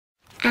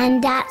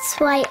And that's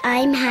why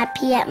I'm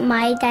happy that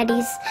my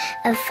daddy's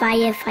a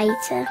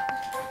firefighter.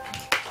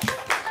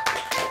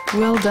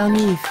 Well done,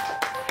 Eve.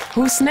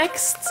 Who's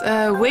next?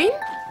 Wayne?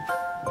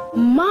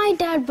 My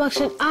dad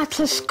works at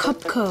Atlas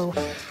Copco.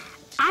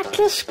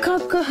 Atlas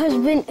Copco has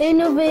been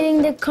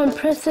innovating the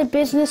compressor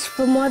business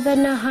for more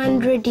than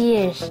 100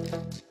 years.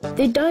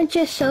 They don't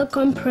just sell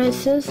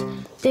compressors,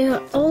 they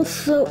are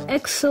also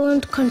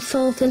excellent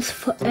consultants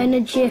for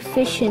energy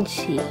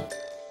efficiency.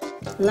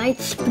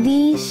 Lights,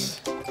 please.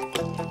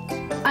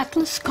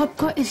 Atlas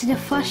Copco is the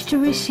first to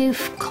receive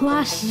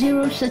Class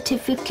 0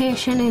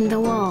 certification in the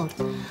world.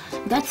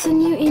 That's a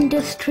new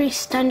industry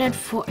standard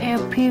for air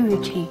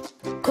purity.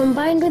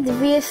 Combined with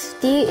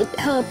VSD, it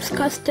helps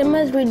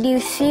customers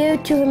reduce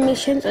CO2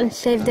 emissions and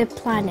save the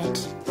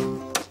planet.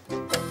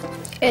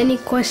 Any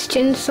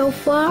questions so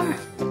far?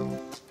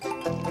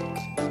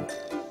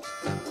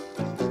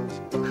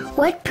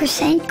 What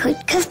 %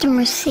 could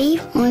customers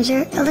save on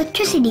their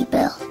electricity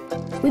bill?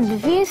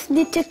 With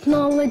VSD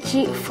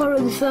technology, for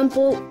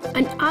example,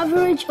 an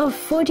average of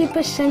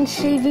 40%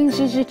 savings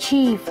is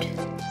achieved.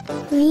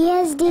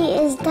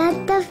 VSD, is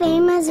that the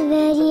famous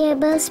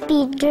variable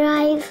speed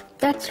drive?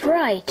 That's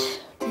right.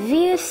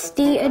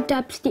 VSD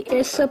adapts the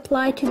air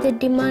supply to the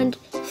demand,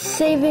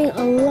 saving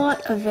a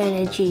lot of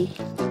energy.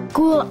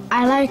 Cool,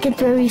 I like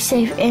it where we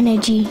save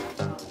energy.